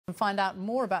Find out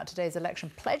more about today's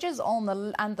election pledges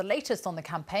and the latest on the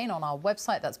campaign on our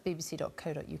website. That's bbc.co.uk/news.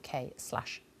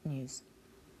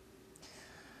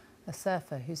 A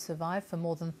surfer who survived for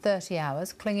more than 30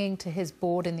 hours clinging to his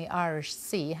board in the Irish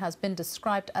Sea has been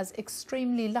described as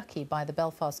extremely lucky by the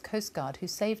Belfast coastguard who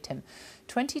saved him.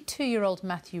 22-year-old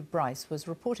Matthew Bryce was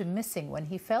reported missing when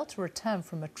he failed to return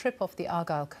from a trip off the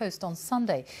Argyll coast on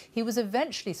Sunday. He was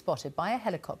eventually spotted by a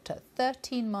helicopter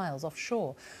 13 miles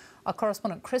offshore. Our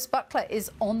correspondent Chris Buckler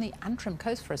is on the Antrim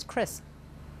coast for us. Chris.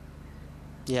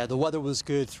 Yeah, the weather was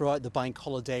good throughout the bank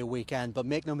holiday weekend, but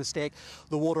make no mistake,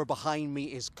 the water behind me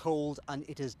is cold and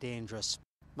it is dangerous.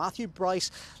 Matthew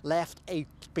Bryce left a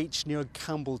beach near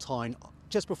Campbelltown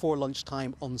just before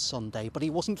lunchtime on Sunday, but he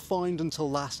wasn't found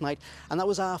until last night, and that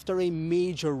was after a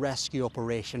major rescue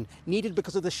operation needed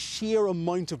because of the sheer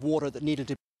amount of water that needed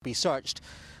to be searched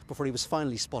before he was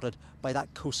finally spotted by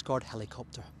that coastguard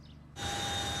helicopter.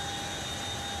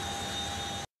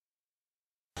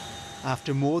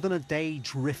 After more than a day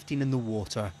drifting in the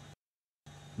water,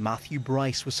 Matthew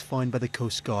Bryce was found by the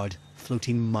coastguard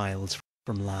floating miles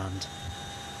from land.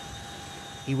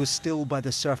 He was still by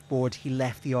the surfboard he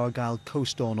left the Argyll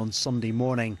coast on Sunday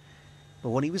morning, but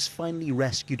when he was finally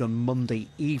rescued on Monday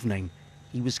evening,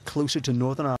 he was closer to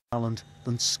Northern Ireland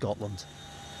than Scotland.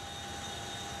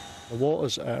 The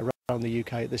waters around the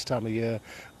UK at this time of year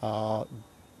are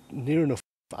near enough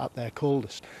at their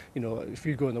coldest. You know, if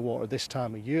you go in the water this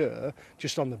time of year,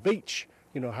 just on the beach,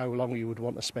 you know how long you would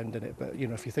want to spend in it. But you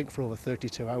know, if you think for over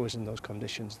 32 hours in those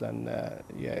conditions, then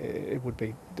yeah, it would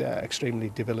be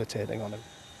extremely debilitating on him.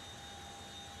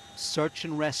 Search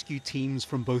and rescue teams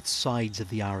from both sides of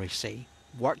the Irish Sea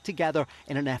worked together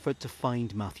in an effort to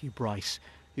find Matthew Bryce,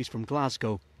 who's from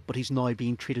Glasgow, but he's now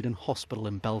being treated in hospital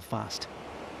in Belfast.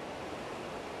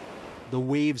 The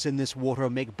waves in this water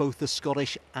make both the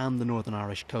Scottish and the Northern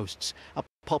Irish coasts a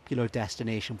popular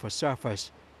destination for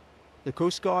surfers. The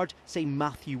Coast Guard say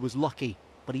Matthew was lucky,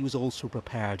 but he was also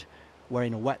prepared,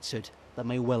 wearing a wetsuit that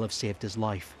may well have saved his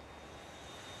life.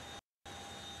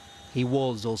 He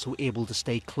was also able to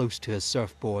stay close to his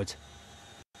surfboard.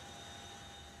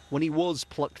 When he was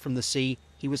plucked from the sea,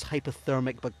 he was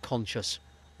hypothermic but conscious,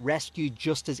 rescued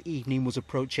just as evening was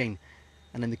approaching,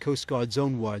 and in the Coast Guard's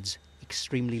own words,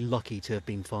 extremely lucky to have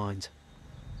been found.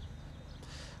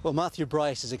 Well, Matthew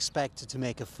Bryce is expected to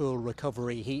make a full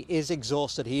recovery. He is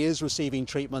exhausted. He is receiving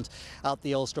treatment at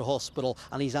the Ulster Hospital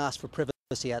and he's asked for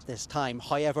privacy at this time.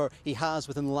 However, he has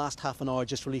within the last half an hour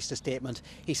just released a statement.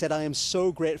 He said, "I am so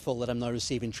grateful that I'm now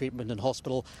receiving treatment in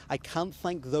hospital. I can't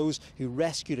thank those who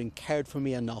rescued and cared for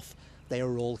me enough. They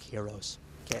are all heroes."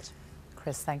 Kate.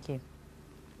 Chris, thank you.